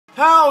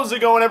How's it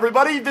going,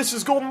 everybody? This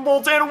is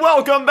GoldenBolt, and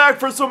welcome back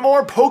for some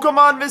more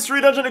Pokemon Mystery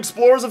Dungeon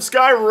Explorers of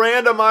Sky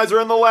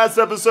Randomizer. In the last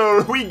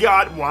episode, we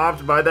got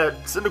whopped by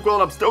that Cyndaquil,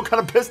 and I'm still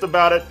kind of pissed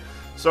about it.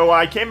 So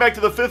I came back to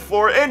the 5th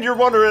floor, and you're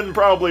wondering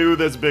probably who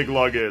this big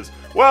lug is.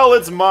 Well,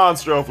 it's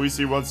Monstro, if we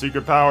see one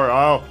secret power.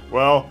 Are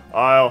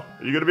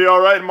you gonna be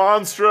alright,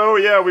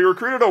 Monstro? Yeah, we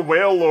recruited a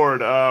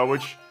Wailord,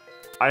 which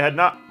I had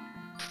not...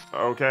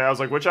 Okay, I was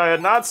like, which I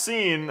had not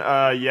seen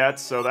yet,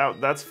 so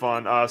that's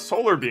fun.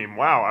 Solar Beam,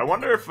 wow. I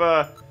wonder if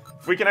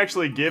we can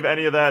actually give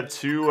any of that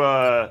to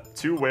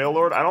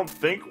Wailord. I don't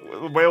think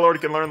Wailord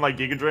can learn, like,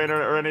 Giga Drain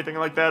or anything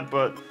like that,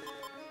 but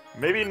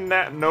maybe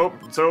nope,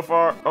 so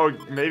far. Oh,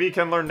 maybe he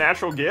can learn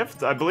Natural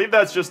Gift? I believe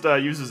that's just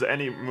uses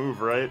any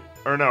move, right?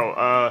 Or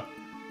no,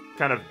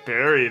 kind of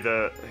berry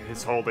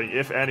he's holding,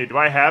 if any. Do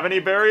I have any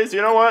berries?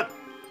 You know what?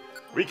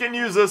 We can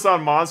use this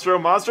on Monstro.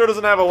 Monstro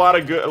doesn't have a lot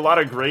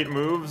of great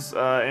moves.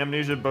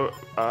 Amnesia,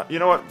 you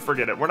know what?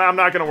 Forget it. I'm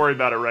not gonna worry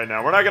about it right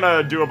now. We're not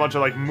gonna do a bunch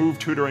of like move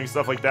tutoring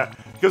stuff like that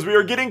because we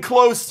are getting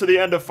close to the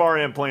end of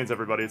Far-Am Plains.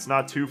 Everybody, it's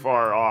not too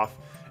far off.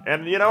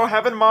 And you know,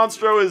 having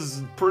Monstro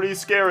is pretty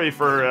scary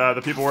for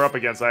the people we're up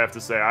against. I have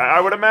to say. I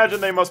would imagine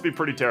they must be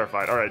pretty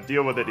terrified. All right,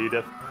 deal with it,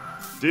 Edith.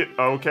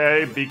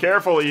 Okay, be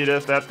careful,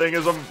 Edith. That thing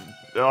is a.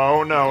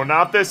 Oh no,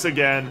 not this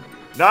again.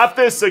 Not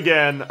this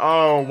again.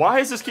 Oh, why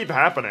does this keep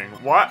happening?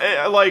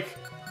 Why, like,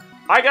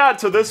 I got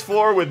to this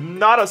floor with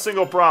not a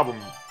single problem.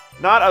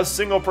 Not a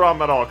single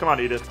problem at all. Come on,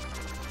 Edith.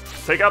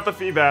 Take out the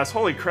Feebas.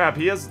 Holy crap,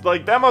 he has,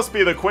 like, that must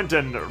be the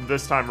Quinton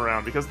this time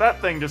around, because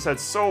that thing just had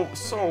so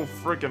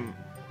freaking...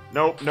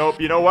 Nope, nope,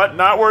 you know what?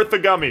 Not worth the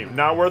gummy.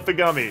 Not worth the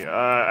gummy.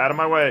 Out of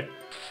my way.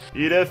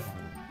 Edith.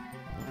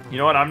 You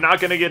know what? I'm not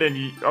gonna get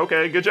in.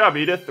 Okay, good job,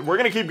 Edith. We're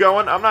gonna keep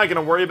going. I'm not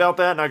gonna worry about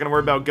that. Not gonna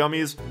worry about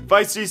gummies. If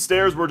I see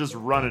stairs, we're just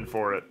running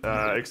for it.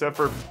 Except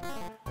for...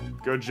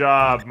 Good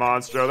job,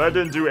 Monstro. That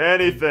didn't do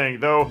anything.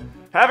 Though,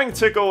 having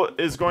Tickle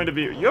is going to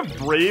be... You have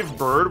Brave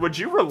Bird? Would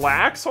you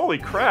relax? Holy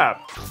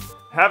crap.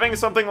 Having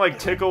something like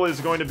Tickle is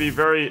going to be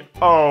very...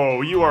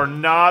 Oh, you are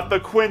not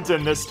the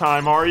Quinton this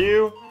time, are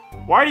you?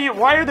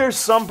 Why are there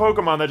some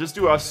Pokemon that just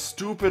do a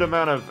stupid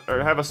amount of...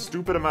 Or have a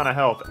stupid amount of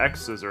health?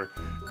 X-Scissor.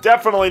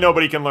 Definitely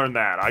nobody can learn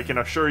that. I can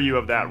assure you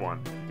of that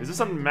one. Is this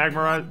a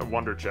Magmarizer? A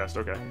Wonder Chest,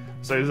 okay.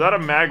 So is that a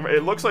Magma...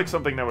 It looks like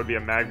something that would be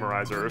a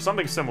Magmarizer or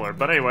something similar.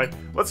 But anyway,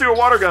 let's see what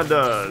Water Gun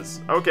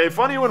does. Okay,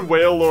 funny when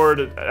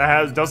Wailord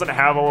doesn't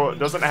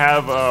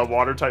have a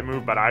Water type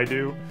move, but I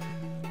do.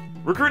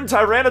 Recruiting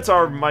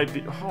Tyranitar might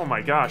be... Oh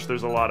my gosh,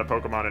 there's a lot of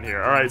Pokemon in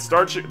here. Alright,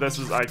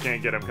 I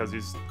can't get him because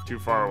he's too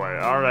far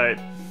away. Alright.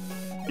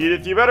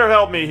 Edith, you better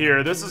help me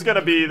here. This is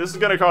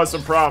gonna cause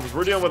some problems.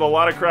 We're dealing with a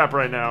lot of crap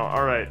right now.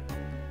 Alright.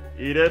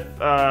 Edith,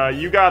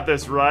 you got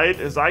this, right?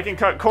 As I can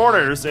cut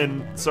corners,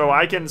 and so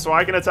I can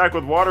attack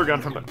with Water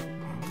Gun from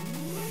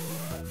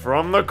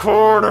the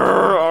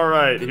corner. All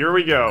right, here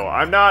we go.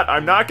 I'm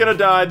not gonna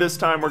die this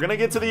time. We're gonna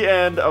get to the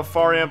end of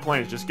Far-Am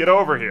Plains. Just get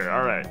over here.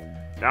 All right.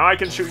 Now I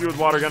can shoot you with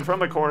Water Gun from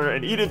the corner,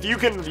 and Edith, you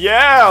can.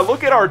 Yeah,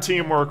 look at our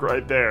teamwork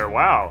right there.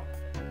 Wow.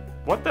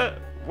 What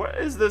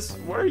is this?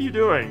 What are you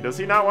doing? Does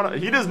he not want to?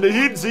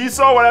 He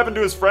saw what happened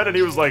to his friend, and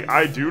he was like,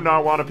 I do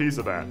not want a piece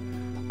of that.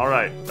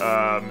 Alright,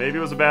 maybe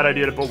it was a bad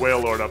idea to put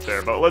Wailord up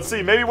there, but let's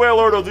see, maybe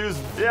Wailord will do,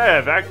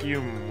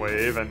 Vacuum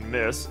Wave and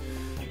miss.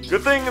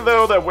 Good thing,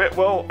 though, that,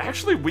 well,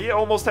 actually, we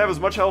almost have as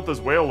much health as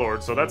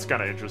Wailord, so that's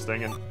kind of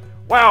interesting, and,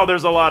 wow,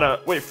 there's a lot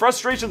of,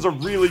 Frustration's a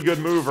really good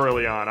move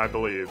early on, I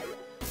believe.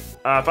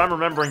 If I'm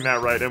remembering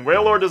that right, and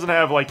Wailord doesn't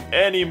have, like,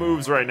 any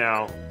moves right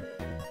now,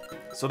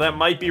 so that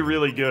might be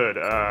really good,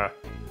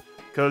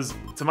 because,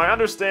 to my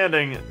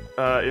understanding,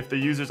 if the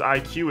user's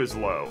IQ is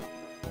low.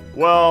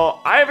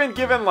 Well, I haven't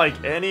given,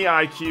 like, any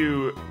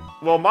IQ...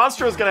 Well,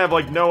 Monstro's gonna have,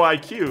 like, no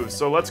IQ,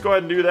 so let's go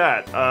ahead and do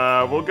that.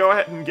 We'll go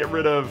ahead and get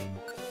rid of...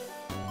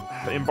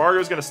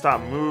 Embargo's gonna stop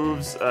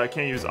moves,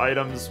 can't use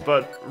items,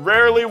 but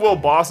rarely will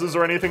bosses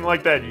or anything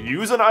like that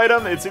use an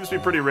item. It seems to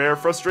be pretty rare.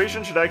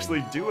 Frustration should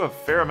actually do a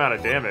fair amount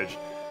of damage.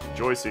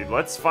 Joy Seed,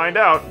 let's find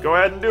out. Go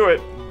ahead and do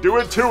it. Do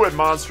it to it,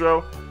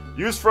 Monstro.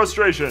 Use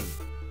Frustration.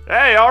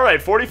 Hey,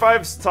 alright,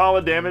 45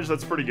 solid damage,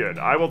 that's pretty good.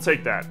 I will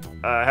take that.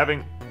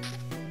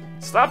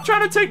 Stop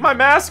trying to take my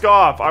mask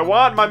off! I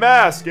want my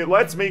mask! It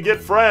lets me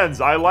get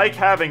friends! I like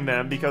having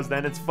them because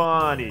then it's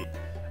funny.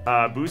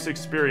 Boost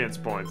experience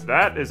points.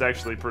 That is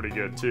actually pretty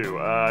good too.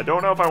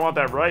 Don't know if I want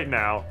that right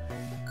now.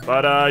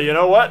 But you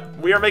know what?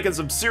 We are making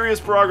some serious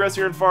progress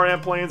here in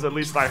Far-Am Plains, at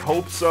least I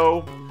hope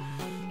so.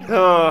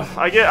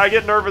 I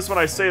get nervous when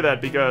I say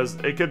that because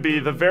it could be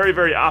the very,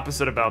 very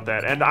opposite about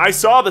that. And I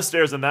saw the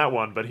stairs in that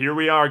one, but here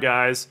we are,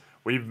 guys.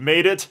 We've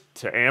made it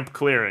to Amp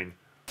Clearing.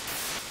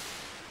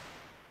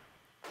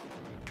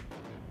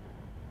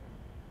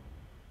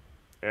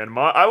 And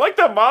I like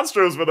that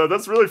Monstro's with her.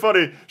 That's really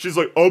funny. She's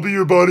like, I'll be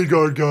your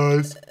bodyguard,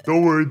 guys.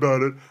 Don't worry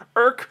about it.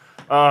 Irk.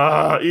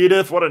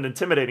 Edith, what an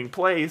intimidating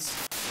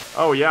place.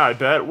 Oh, yeah, I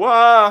bet.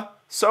 Whoa.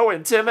 So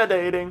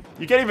intimidating.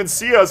 You can't even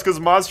see us because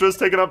Monstro's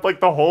taking up,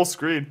 like, the whole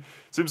screen.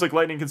 Seems like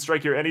lightning can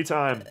strike here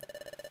anytime.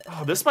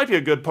 Oh, this might be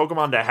a good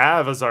Pokemon to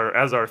have as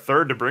our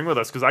third to bring with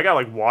us, because I got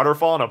like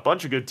Waterfall and a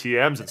bunch of good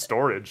TMs and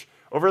storage.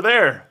 Over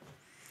there.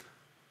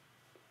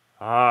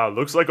 Ah,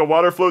 looks like a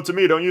water float to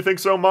me, don't you think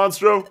so,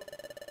 Monstro?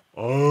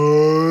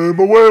 I'm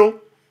a whale.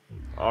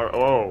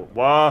 Oh,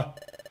 wow.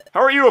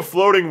 How are you a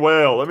floating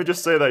whale? Let me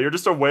just say that. You're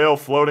just a whale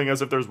floating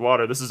as if there's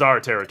water. This is our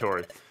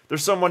territory.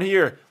 There's someone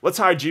here. Let's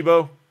hide,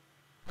 Geebo.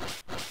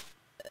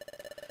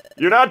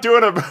 You're not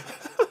doing a...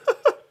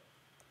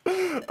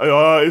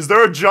 is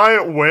there a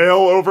giant whale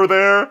over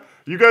there?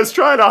 You guys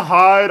trying to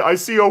hide? I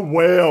see a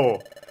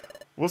whale.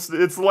 Well,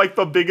 it's like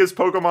the biggest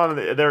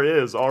Pokemon there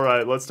is.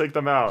 Alright, let's take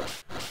them out.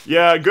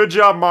 Yeah, good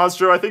job,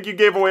 Monstro. I think you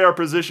gave away our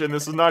position.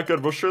 This is not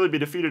good. We'll surely be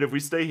defeated if we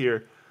stay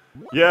here.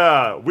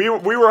 Yeah, we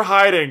were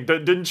hiding.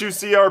 Didn't you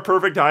see our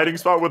perfect hiding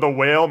spot with a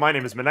whale? My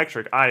name is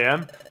Manectric. I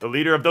am the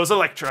leader of those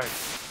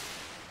Electrites.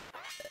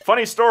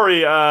 Funny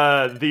story,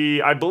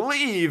 I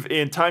believe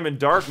in Time and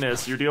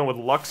Darkness, you're dealing with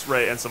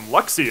Luxray and some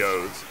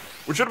Luxios,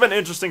 which would have been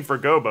interesting for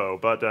Gobo,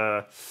 but,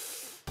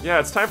 yeah,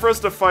 it's time for us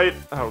to fight.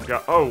 Oh,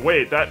 God. Oh,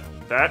 wait, that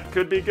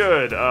could be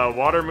good.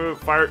 Water move,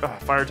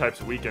 fire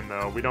type's weakened,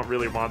 though. We don't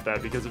really want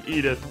that because of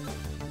Edith.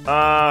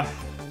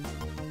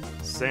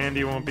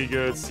 Sandy won't be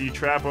good. Sea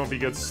Trap won't be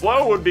good.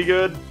 Slow would be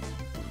good.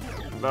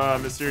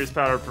 Mysterious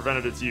powder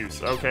prevented its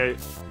use. Okay.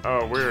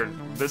 Oh, we're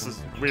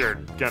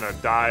gonna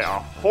die a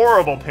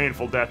horrible,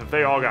 painful death if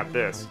they all got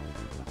this.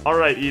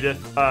 Alright,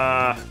 Edith.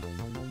 I'm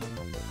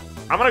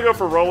gonna go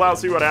for rollout,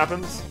 see what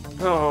happens.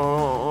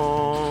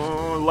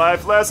 Oh,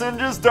 life lesson,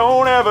 just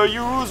don't ever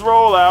use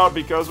rollout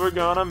because we're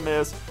gonna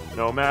miss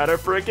no matter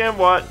frickin'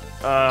 what.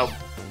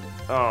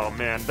 Oh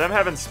man, them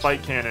having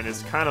Spike Cannon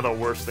is kind of the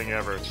worst thing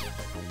ever.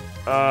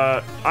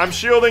 I'm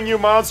shielding you,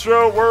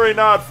 Monstro. Worry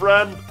not,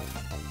 friend.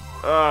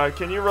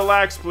 Can you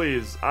relax,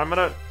 please? I'm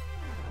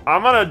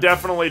gonna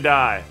definitely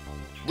die.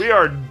 We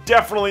are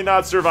definitely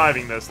not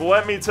surviving this.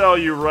 Let me tell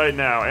you right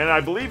now. And I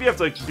believe you have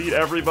to beat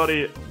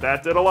everybody.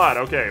 That did a lot.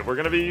 Okay, we're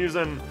gonna be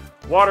using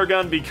Water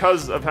Gun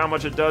because of how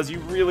much it does. You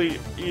really,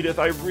 Edith,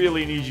 I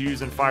really need you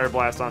using Fire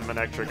Blast on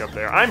Manectric up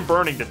there. I'm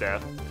burning to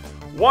death.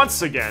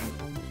 Once again.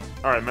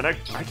 Alright,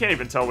 I can't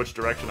even tell which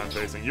direction I'm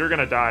facing. You're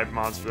gonna die,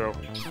 Monstro.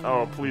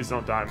 Oh, please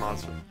don't die,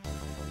 Monstro.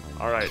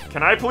 Alright,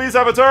 can I please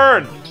have a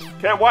turn?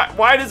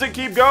 Why does it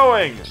keep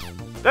going?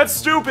 That's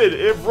stupid.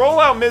 If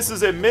rollout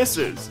misses, it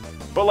misses.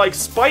 But like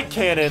Spike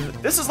Cannon,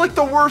 this is like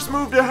the worst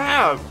move to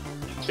have.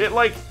 It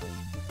like...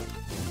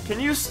 Can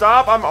you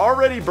stop? I'm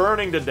already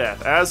burning to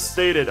death, as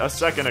stated a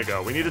second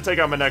ago. We need to take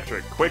out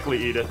Manectric.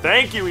 Quickly, Edith.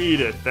 Thank you,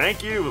 Edith.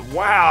 Thank you.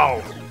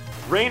 Wow.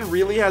 Rain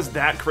really has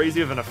that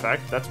crazy of an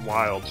effect? That's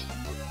wild.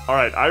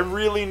 Alright, I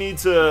really need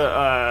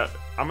to,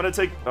 I'm gonna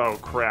take... Oh,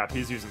 crap.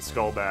 He's using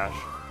Skull Bash.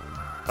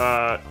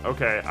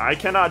 Okay. I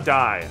cannot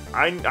die.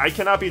 I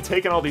cannot be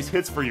taking all these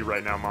hits for you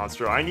right now,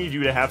 Monstro. I need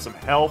you to have some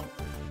health.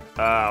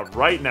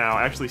 Right now,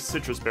 actually,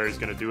 Citrus Berry's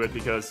gonna do it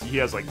because he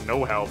has, like,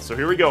 no health. So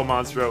here we go,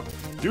 Monstro.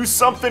 Do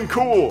something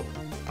cool!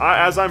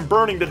 As I'm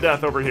burning to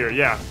death over here.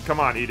 Yeah, come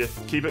on,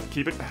 Edith. Keep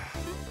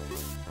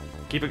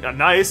it.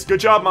 Nice.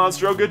 Good job,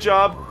 Monstro. Good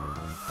job.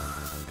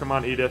 Come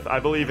on, Edith.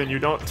 I believe in you.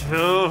 Don't...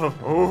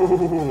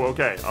 Oh,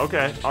 okay.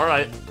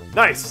 Alright.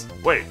 Nice.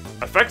 Wait.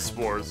 Effect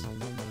Spores.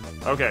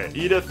 Okay,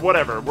 Edith,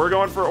 whatever. We're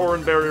going for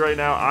Oranberry right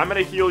now. I'm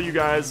gonna heal you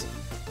guys.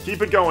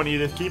 Keep it going,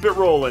 Edith. Keep it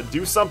rolling.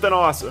 Do something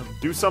awesome.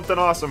 Do something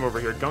awesome over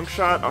here. Gunk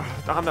Shot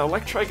on the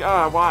Electric.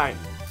 Why?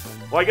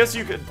 Well, I guess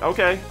you could.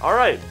 Okay. All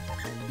right.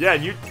 Yeah.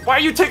 Why are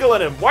you tickling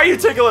him? Why are you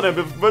tickling him?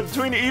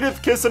 Between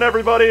Edith kissing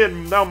everybody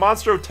and now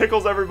Monstro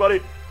tickles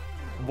everybody.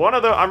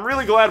 I'm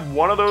really glad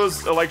one of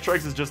those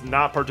Electrics is just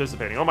not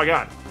participating. Oh my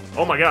god.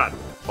 Oh my god.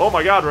 Oh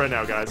my god. Right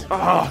now, guys.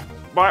 Oh,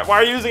 why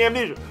are you using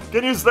Amnesia?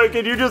 Can you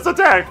just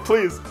attack,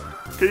 please?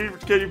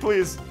 Can you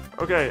please?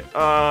 Okay,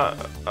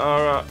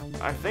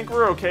 I think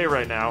we're okay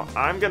right now.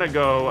 I'm gonna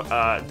go,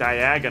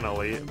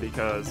 diagonally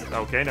because,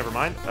 okay, never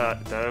mind.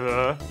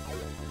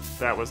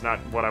 That was not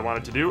what I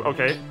wanted to do.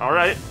 Okay,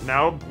 alright,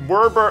 now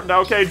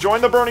okay,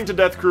 join the burning to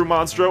death crew,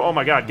 Monstro. Oh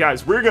my god,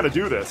 guys, we're gonna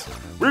do this.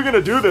 We're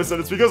gonna do this, and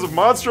it's because of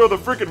Monstro the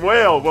frickin'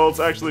 Whale. Well, it's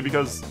actually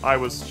because I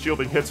was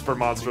shielding hits for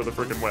Monstro the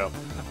frickin' Whale.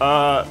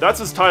 That's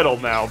his title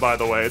now, by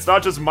the way. It's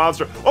not just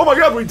Monstro. Oh my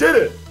god, we did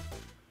it!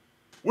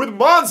 With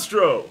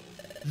Monstro!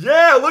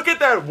 Yeah, look at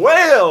that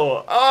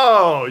whale!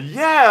 Oh,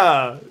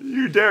 yeah!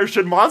 You dare.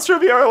 Should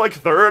Monstro be our, like,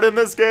 third in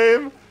this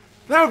game?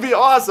 That would be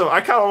awesome.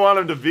 I kind of want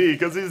him to be,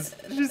 because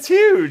he's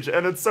huge,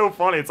 and it's so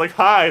funny. It's like,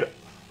 hide.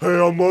 Hey,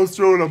 I'm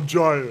Monstro and I'm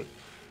giant.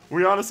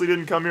 We honestly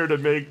didn't come here to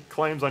make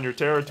claims on your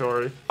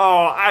territory.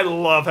 Oh, I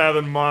love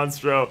having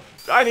Monstro.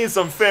 I need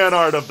some fan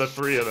art of the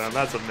three of them.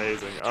 That's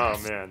amazing. Oh,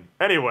 man.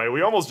 Anyway,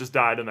 we almost just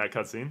died in that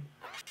cutscene.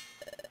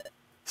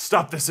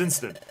 Stop this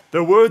instant.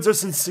 Their words are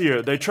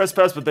sincere. They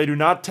trespass, but they do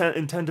not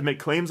intend to make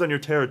claims on your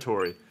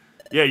territory.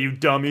 Yeah, you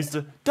dummies.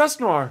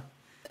 Dusknoir.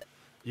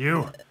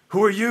 You.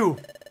 Who are you?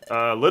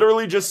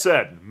 Literally just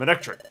said.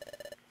 Manectric.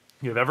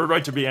 You have every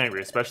right to be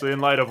angry, especially in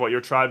light of what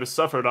your tribe has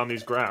suffered on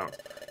these grounds.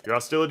 Your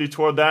hostility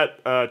toward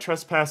that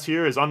trespass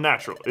here is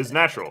natural.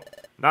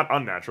 Not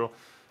unnatural.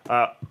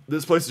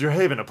 This place is your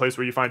haven, a place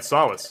where you find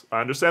solace.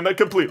 I understand that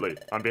completely.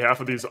 On behalf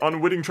of these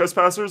unwitting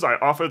trespassers, I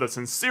offer the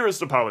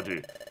sincerest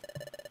apology.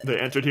 They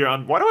entered here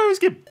on... Why do I always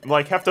get,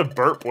 like, have to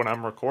burp when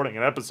I'm recording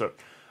an episode?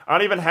 I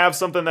don't even have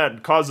something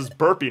that causes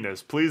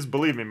burpiness. Please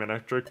believe me,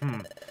 Manectric.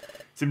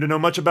 Seem to know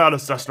much about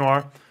us, Dust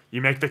Noir.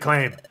 You make the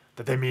claim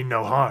that they mean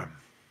no harm.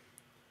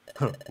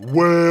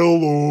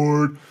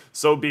 Wailord.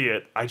 So be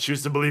it. I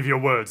choose to believe your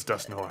words,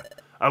 Dust Noir.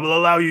 I will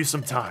allow you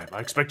some time. I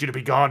expect you to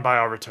be gone by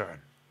our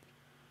return.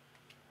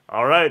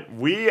 Alright,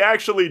 we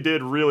actually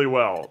did really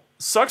well.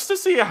 Sucks to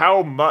see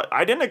how much...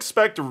 I didn't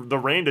expect the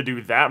rain to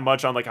do that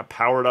much on, like, a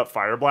powered-up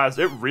Fire Blast.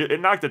 It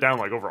knocked it down,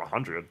 like, over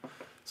 100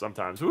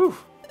 sometimes. Whew.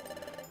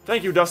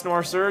 Thank you, Dust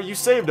Noir, sir. You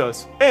saved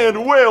us. And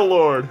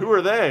Wailord! Who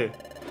are they?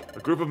 A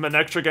group of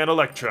Manectric and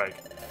Electrike.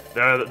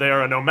 They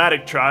are a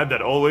nomadic tribe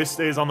that always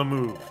stays on the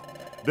move.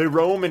 They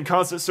roam in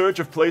constant search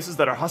of places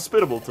that are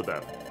hospitable to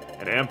them.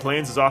 And Ant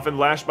Plains is often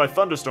lashed by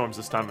thunderstorms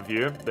this time of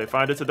year. They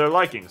find it to their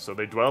liking, so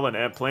they dwell in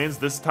Ant Plains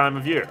this time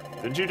of year.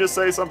 Didn't you just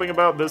say something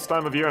about this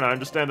time of year? And I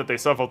understand that they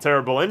suffer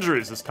terrible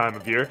injuries this time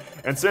of year.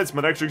 And since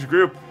Manectric's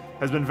group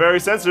has been very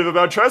sensitive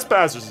about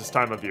trespassers this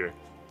time of year.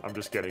 I'm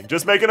just kidding.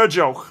 Just making a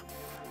joke.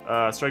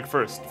 Strike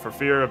first, for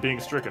fear of being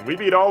stricken. We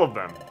beat all of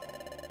them.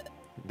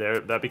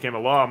 That became a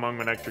law among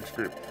Manectric's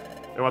group.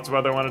 And what's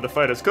why they wanted to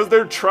fight us? Because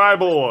they're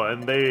tribal,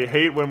 and they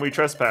hate when we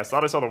trespass.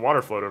 Thought I saw the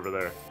water float over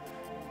there.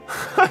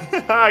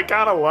 I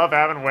kind of love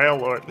having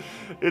Wailord.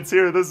 It's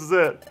here, this is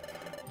it.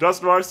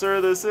 Dust Noir,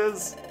 sir, this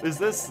is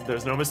this?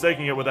 There's no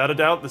mistaking it, without a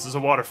doubt, this is a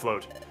water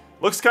float.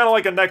 Looks kind of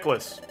like a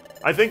necklace.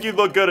 I think you'd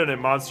look good in it,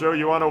 Monstro.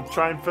 You want to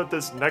try and put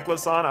this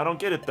necklace on? I don't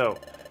get it, though.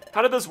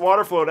 How did this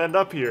water float end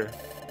up here?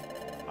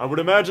 I would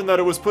imagine that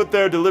it was put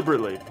there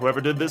deliberately.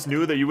 Whoever did this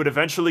knew that you would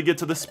eventually get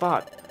to this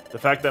spot. The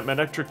fact that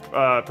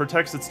Manectric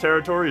protects its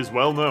territory is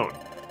well known.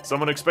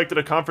 Someone expected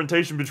a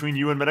confrontation between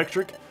you and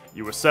Manectric.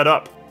 You were set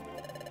up.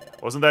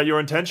 Wasn't that your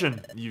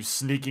intention, you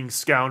sneaking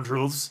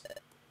scoundrels?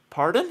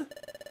 Pardon?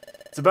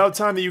 It's about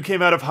time that you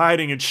came out of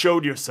hiding and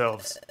showed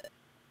yourselves.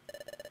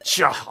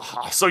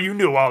 Cha-ha-ha, so you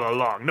knew all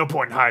along. No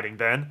point in hiding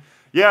then.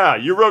 Yeah,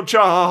 you wrote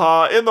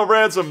cha-ha-ha in the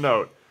ransom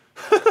note.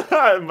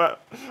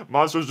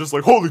 Monstro's just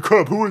like, holy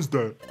crap, who is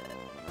that?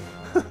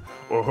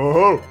 Oh ho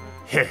ho.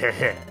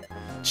 Hehehe.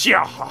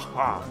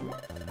 Cha-ha-ha.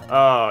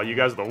 Oh, you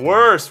guys are the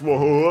worst. Whoa,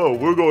 whoa, whoa.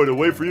 We're going to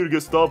wait for you to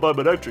get stopped by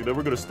Manectric, then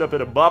we're going to step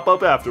in and bop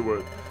up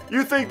afterward.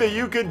 You think that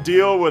you could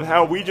deal with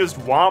how we just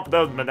whomped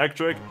that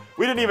Manectric?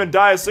 We didn't even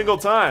die a single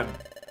time.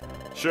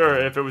 Sure,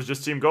 if it was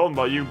just Team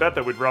Goldenbolt, you bet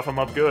that we'd rough them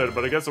up good,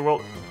 but against the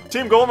world...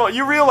 Team Goldenbolt,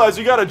 you realize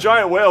you got a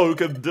giant whale who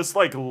could just,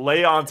 like,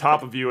 lay on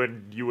top of you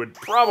and you would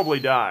probably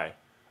die.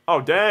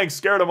 Oh, dang,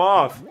 scared him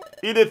off.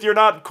 Edith, you're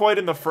not quite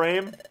in the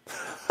frame.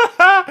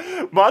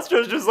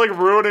 Monstro's just, like,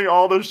 ruining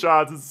all the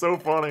shots. It's so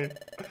funny.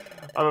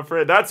 I'm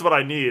afraid that's what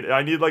I need.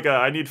 I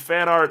need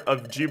fan art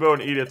of Geebo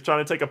and Edith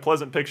trying to take a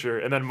pleasant picture,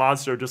 and then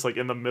Monstro just like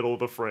in the middle of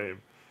the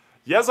frame.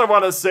 Yes, I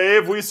want to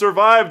save. We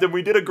survived, and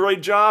we did a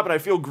great job, and I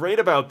feel great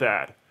about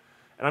that.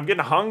 And I'm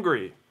getting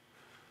hungry.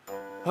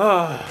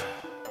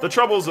 The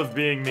troubles of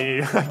being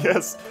me, I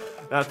guess.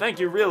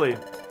 Thank you, really.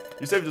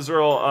 You saved us,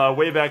 Earl,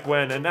 way back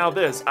when, and now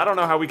this. I don't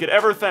know how we could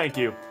ever thank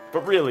you,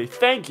 but really,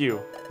 thank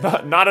you.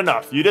 Not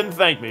enough. You didn't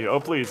thank me.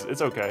 Oh, please.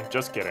 It's okay.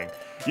 Just kidding.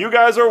 You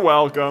guys are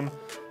welcome.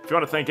 If you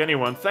want to thank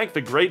anyone, thank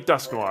the great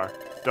Dust Noir.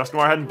 If Dust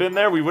Noir hadn't been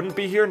there, we wouldn't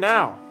be here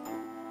now.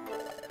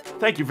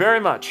 Thank you very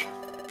much.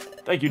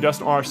 Thank you, Dust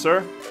Noir,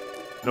 sir.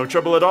 No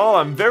trouble at all.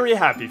 I'm very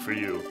happy for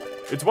you.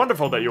 It's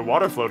wonderful that your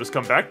water float has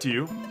come back to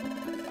you.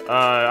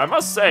 I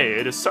must say,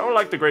 it is so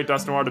like the great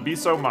Dust Noir to be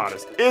so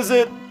modest. Is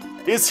it?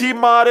 Is he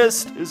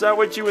modest? Is that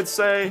what you would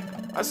say?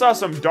 I saw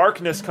some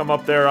darkness come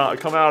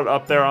out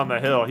up there on the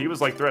hill. He was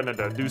like threatening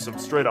to do some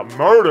straight up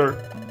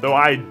murder, though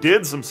I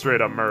did some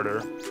straight up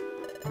murder.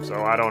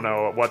 So I don't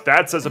know what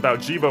that says about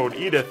Geebo and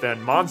Edith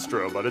and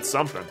Monstro, but it's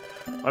something.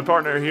 My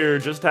partner here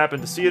just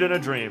happened to see it in a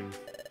dream.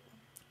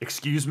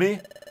 Excuse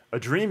me? A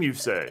dream, you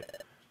say?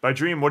 By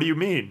dream, what do you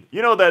mean?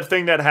 You know that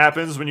thing that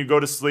happens when you go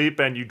to sleep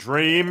and you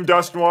dream,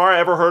 Dust Noir?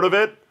 Ever heard of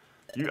it?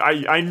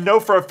 I know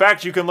for a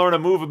fact you can learn a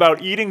move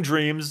about eating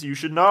dreams. You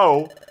should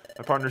know.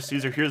 My partner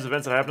sees or hears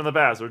events that happened in the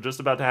past or just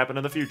about to happen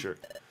in the future.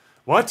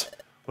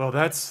 What? Well,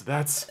 that's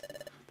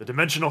the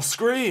Dimensional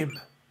Scream.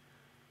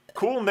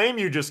 Cool name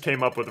you just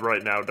came up with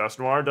right now, Dust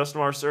Noir. Dust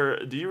Noir,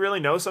 sir, do you really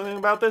know something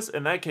about this?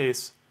 In that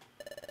case,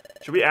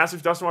 should we ask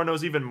if Dust Noir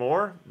knows even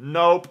more?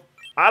 Nope.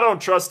 I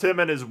don't trust him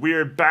and his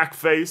weird back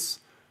face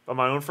of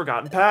my own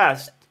forgotten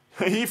past.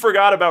 He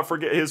forgot about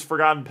his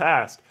forgotten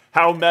past.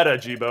 How meta,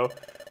 Geebo.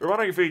 We're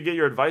wondering if we could get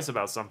your advice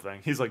about something.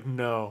 He's like,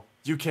 no,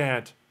 you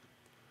can't.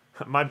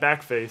 My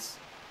back face.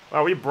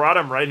 Wow, we brought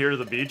him right here to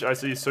the beach. I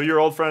see. So your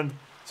old friend...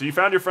 So you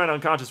found your friend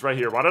unconscious right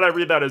here. Why did I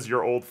read that as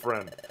your old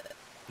friend?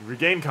 You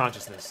regained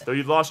consciousness, though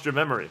you'd lost your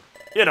memory.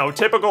 You know,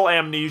 typical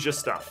amnesia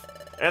stuff.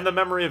 And the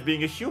memory of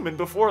being a human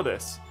before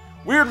this.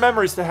 Weird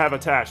memories to have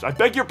attached. I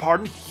beg your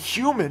pardon,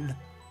 human?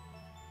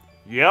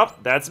 Yep,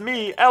 that's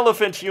me,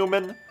 elephant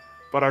human.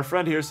 But our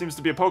friend here seems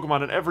to be a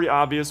Pokemon in every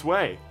obvious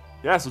way.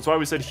 Yes, that's why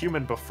we said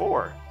human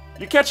before.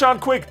 You catch on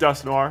quick,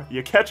 Dusknoir.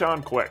 You catch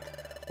on quick.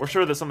 We're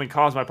sure that something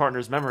caused my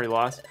partner's memory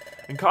loss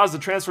and caused the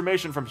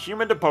transformation from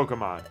human to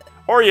Pokemon.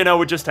 Or, you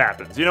know, it just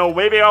happens. You know,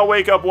 maybe I'll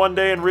wake up one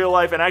day in real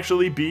life and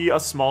actually be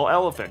a small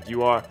elephant.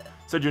 You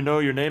said you know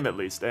your name at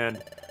least,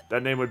 and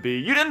that name would be...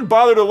 You didn't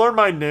bother to learn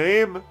my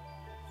name?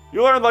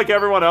 You learned like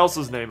everyone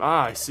else's name.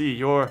 Ah, I see.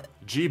 You're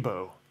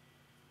Geebo.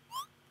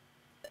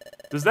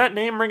 Does that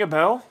name ring a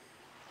bell?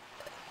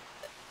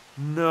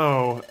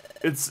 No.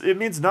 It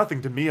means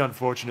nothing to me,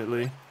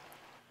 unfortunately.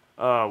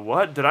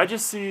 What? Did I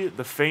just see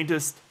the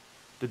faintest...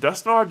 Did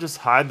Dusknoir just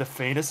hide the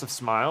faintest of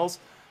smiles?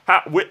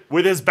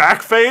 With his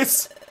back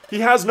face? He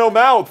has no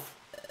mouth!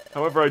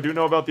 However, I do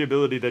know about the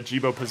ability that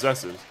Geebo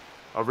possesses.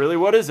 Oh, really?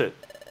 What is it?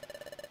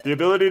 The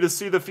ability to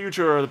see the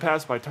future or the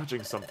past by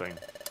touching something.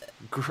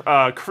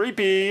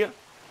 Creepy.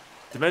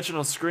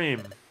 Dimensional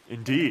Scream.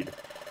 Indeed.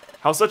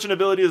 How such an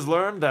ability is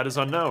learned, that is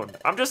unknown.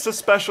 I'm just a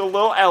special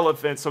little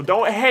elephant, so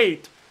don't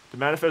hate to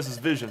manifest his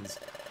visions.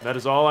 And that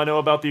is all I know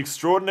about the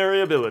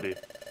extraordinary ability.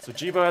 So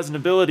Geebo has an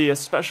ability as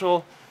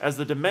special as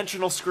the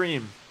Dimensional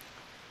Scream.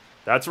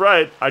 That's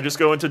right. I just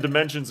go into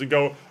dimensions and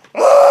go,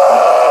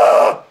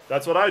 ah!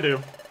 That's what I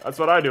do. That's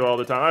what I do all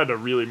the time. I had to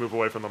really move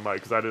away from the mic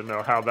because I didn't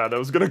know how that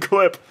was going to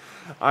clip.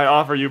 I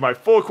offer you my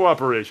full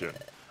cooperation.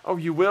 Oh,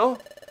 you will?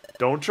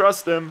 Don't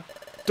trust him.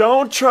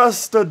 Don't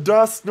trust a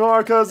Dusknoir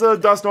because a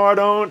Dusknoir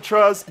don't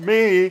trust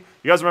me. You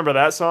guys remember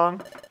that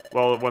song?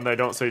 Well, when they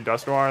don't say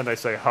Dusknoir and they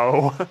say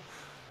ho.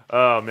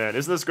 Oh, man.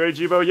 Isn't this great,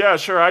 Geebo? Yeah,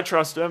 sure, I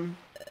trust him.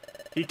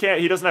 He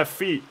doesn't have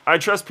feet. I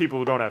trust people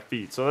who don't have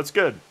feet, so that's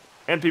good.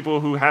 And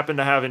people who happen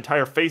to have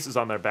entire faces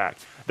on their back.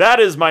 That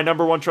is my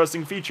 #1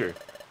 trusting feature.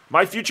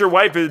 My future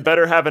wife had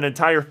better have an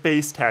entire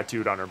face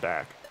tattooed on her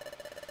back.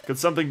 Could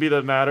something be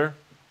the matter?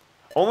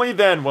 Only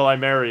then will I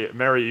marry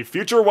you.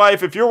 Future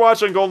wife, if you're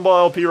watching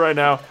GoldenboltLP right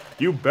now,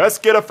 you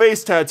best get a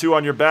face tattoo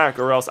on your back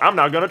or else I'm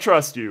not gonna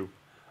trust you.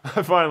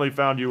 I finally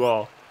found you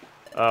all.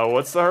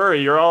 What's the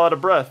hurry? You're all out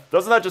of breath.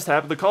 Doesn't that just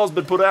happen? The call's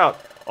been put out.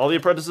 All the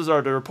apprentices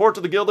are to report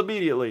to the guild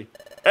immediately.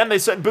 And they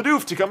sent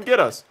Bidoof to come get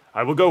us.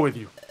 I will go with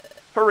you.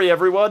 Hurry,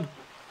 everyone.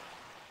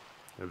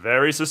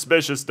 Very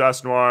suspicious,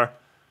 Dusknoir.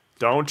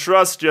 Don't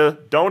trust you.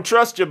 Don't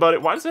trust you, buddy.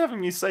 Why is it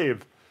having me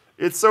save?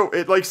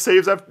 It like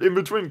saves in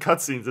between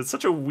cutscenes. It's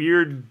such a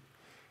weird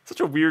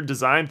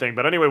design thing.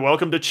 But anyway,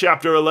 welcome to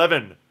Chapter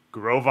 11.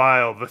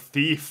 Grovyle, the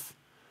thief.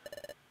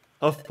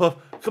 Huff, puff.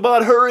 Come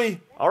on,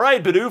 hurry. All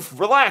right, Bidoof,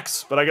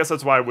 relax. But I guess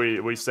that's why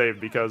we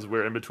saved, because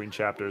we're in between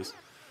chapters.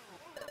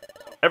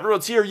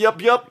 Everyone's here.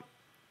 Yup.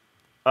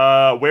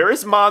 Where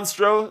is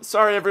Monstro?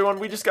 Sorry, everyone.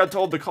 We just got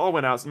told the call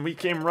went out and we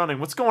came running.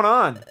 What's going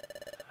on?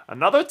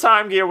 Another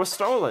time gear was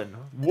stolen.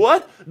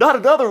 What? Not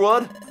another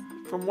one?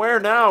 From where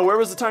now? Where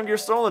was the time gear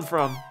stolen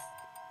from?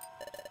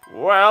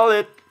 Well,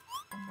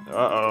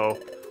 Uh-oh.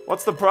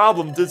 What's the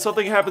problem? Did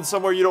something happen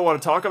somewhere you don't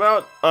want to talk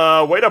about?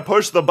 Way to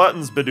push the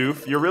buttons,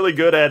 Bidoof. You're really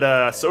good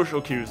at,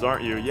 social cues,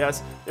 aren't you?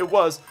 Yes, it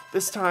was.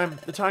 This time,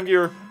 the time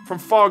gear from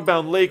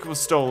Fogbound Lake was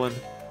stolen.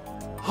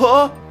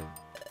 Huh?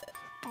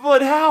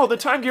 But how? The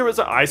time gear was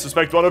I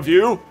suspect one of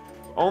you.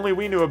 Only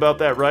we knew about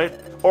that, right?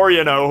 Or,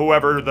 you know,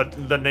 whoever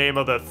the name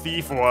of the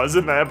thief was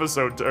in the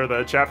episode, or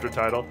the chapter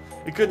title.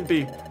 It couldn't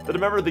be. Did a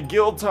member of the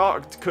guild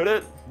talked, could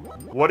it?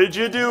 What did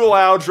you do,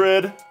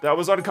 Loudred? That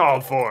was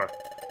uncalled for.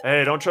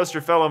 Hey, don't trust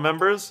your fellow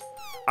members?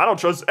 I don't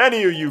trust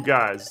any of you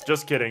guys.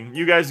 Just kidding.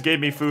 You guys gave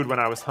me food when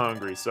I was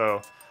hungry,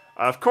 so...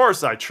 of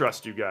course I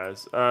trust you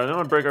guys. No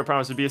one break our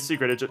promise to be a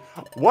secret.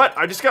 What?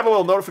 I just got a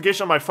little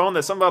notification on my phone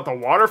that something about the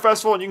water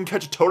festival and you can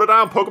catch a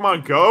Totodile in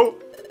Pokemon Go?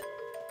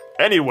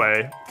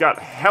 Anyway, got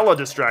hella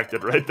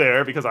distracted right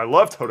there because I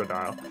love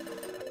Totodile.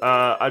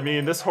 I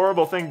mean, this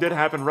horrible thing did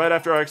happen right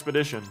after our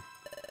expedition.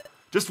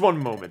 Just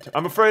one moment.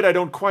 I'm afraid I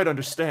don't quite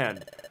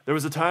understand. There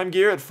was a time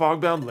gear at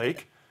Fogbound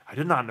Lake? I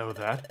did not know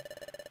that.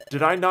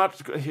 Did I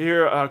not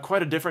hear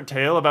quite a different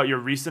tale about your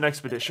recent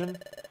expedition?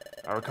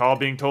 I recall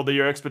being told that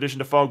your expedition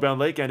to Fogbound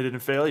Lake ended in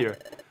failure.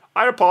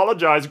 I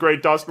apologize,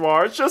 Great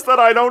Dusknoir. It's just that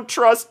I don't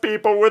trust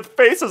people with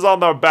faces on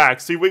their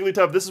backs. See,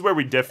 Wigglytuff, this is where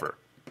we differ.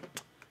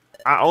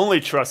 I only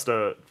trust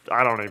I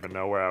don't even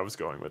know where I was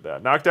going with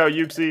that. Knocked out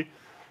Uxie.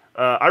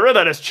 I read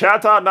that as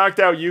Chatot knocked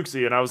out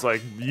Uxie, and I was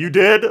like, you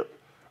did?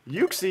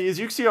 Uxie? Is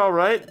Uxie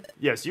alright?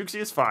 Yes, Uxie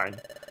is fine.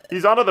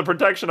 He's under the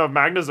protection of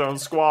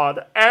Magnezone's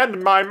squad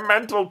and my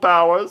mental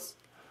powers.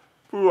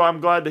 Ooh,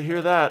 I'm glad to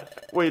hear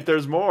that. Wait,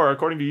 there's more.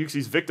 According to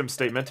Uxie's victim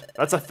statement,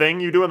 that's a thing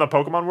you do in the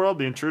Pokemon world?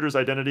 The intruder's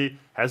identity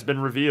has been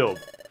revealed.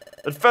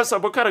 Then fess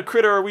up, what kind of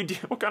critter are we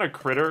what kind of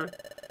critter?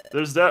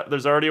 There's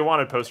already a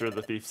wanted poster of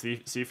the thief.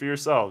 See for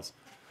yourselves.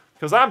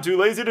 Because I'm too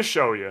lazy to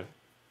show you.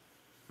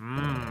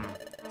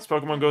 This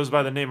Pokemon goes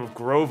by the name of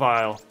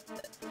Grovyle.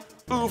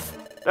 Oof,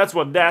 that's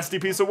one nasty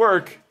piece of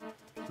work.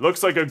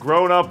 Looks like a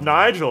grown-up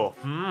Nigel.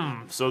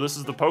 So this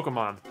is the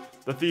Pokemon.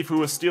 The thief who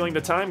was stealing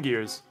the time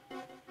gears.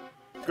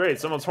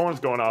 Great, someone's horn's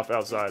going off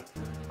outside.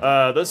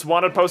 This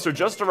wanted poster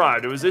just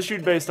arrived. It was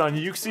issued based on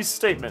Uxie's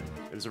statement.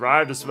 It has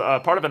arrived as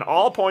part of an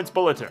all-points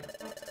bulletin.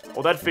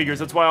 Well, that figures.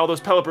 That's why all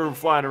those Pelipper were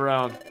flying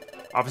around.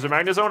 Officer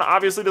Magnezone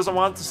obviously doesn't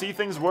want to see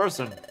things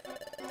worsen.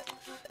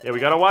 Yeah, we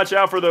gotta watch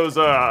out for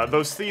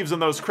those thieves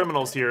and those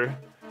criminals here.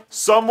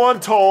 Someone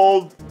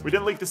told... We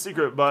didn't leak the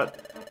secret,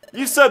 but...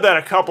 You said that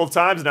a couple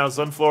times now,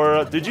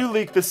 Sunflora. Did you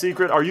leak the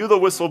secret? Are you the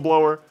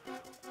whistleblower?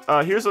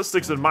 Here's what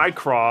sticks in my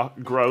craw.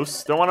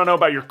 Gross. Don't want to know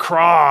about your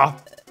craw.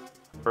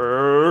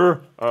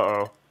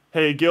 Uh-oh.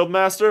 Hey,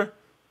 Guildmaster?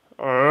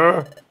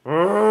 Oh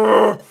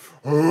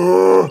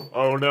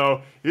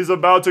no. He's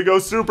about to go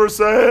Super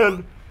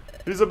Saiyan.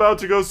 He's about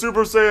to go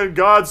Super Saiyan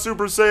God,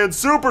 Super Saiyan,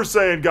 Super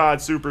Saiyan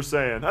God, Super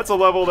Saiyan. That's a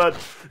level that...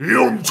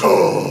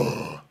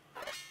 Yumta!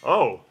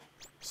 Oh.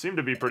 Seem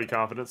to be pretty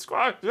confident.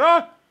 Squawk.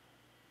 Yeah.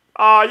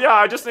 Yeah,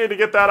 I just need to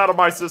get that out of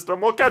my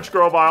system. We'll catch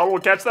Grovyle.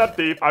 We'll catch that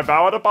thief. I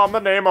vow it upon the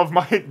name of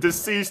my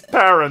deceased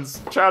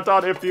parents. Chat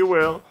on if you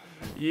will.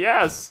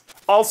 Yes.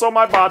 Also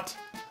my butt.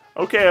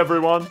 Okay,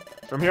 everyone.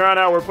 From here on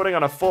out, we're putting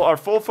on our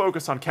full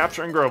focus on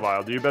capturing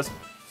Grovyle. Do you best...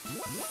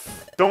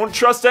 Don't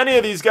trust any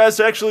of these guys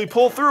to actually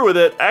pull through with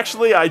it.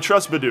 Actually, I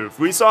trust Bidoof.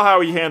 We saw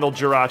how he handled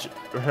Jirachi,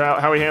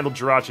 how he handled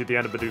Jirachi at the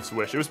end of Bidoof's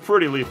wish. It was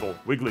pretty lethal.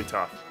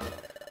 Wigglytuff.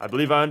 I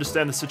believe I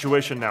understand the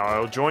situation now. I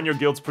will join your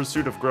guild's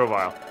pursuit of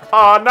Grovyle.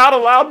 Not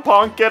allowed,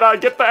 punk. Get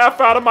the F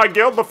out of my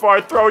guild before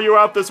I throw you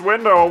out this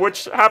window,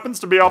 which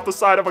happens to be off the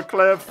side of a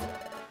cliff.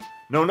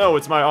 No,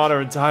 it's my honor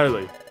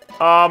entirely.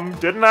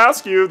 Didn't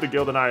ask you. The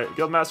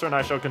Guildmaster and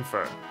I shall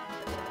confer.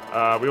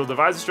 We will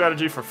devise a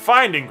strategy for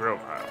finding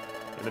Grovyle.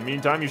 In the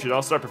meantime, you should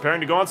all start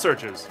preparing to go on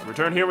searches.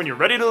 Return here when you're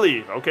ready to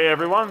leave. Okay,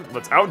 everyone?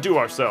 Let's outdo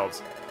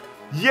ourselves.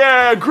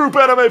 Yeah, group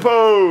anime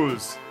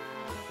pose!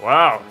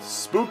 Wow,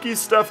 spooky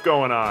stuff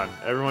going on.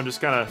 Everyone just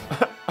kind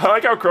of... I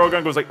like how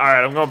Krogan goes like,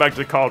 alright, I'm going back to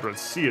the Cauldron.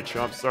 See ya,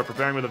 chump. Start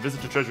preparing with a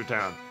visit to Treasure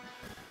Town.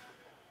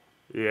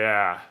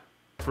 Yeah,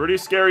 pretty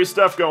scary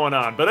stuff going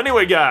on. But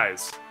anyway,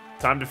 guys,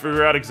 time to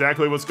figure out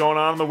exactly what's going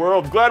on in the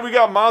world. Glad we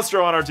got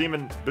Monstro on our team.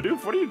 And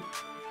Bidoof, what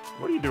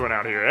are you doing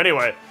out here?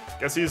 Anyway,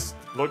 guess he's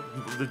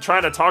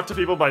trying to talk to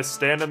people by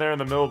standing there in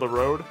the middle of the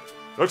road.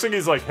 Looks like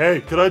he's like,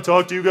 hey, could I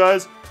talk to you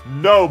guys?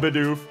 No,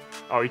 Bidoof.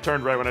 Oh, he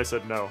turned right when I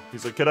said no.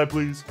 He's like, can I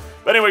please?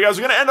 But anyway, guys,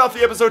 we're going to end off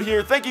the episode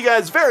here. Thank you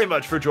guys very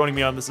much for joining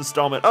me on this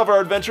installment of our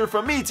adventure.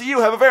 From me to you,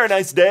 have a very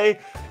nice day.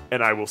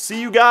 And I will see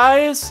you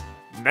guys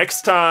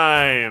next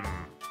time.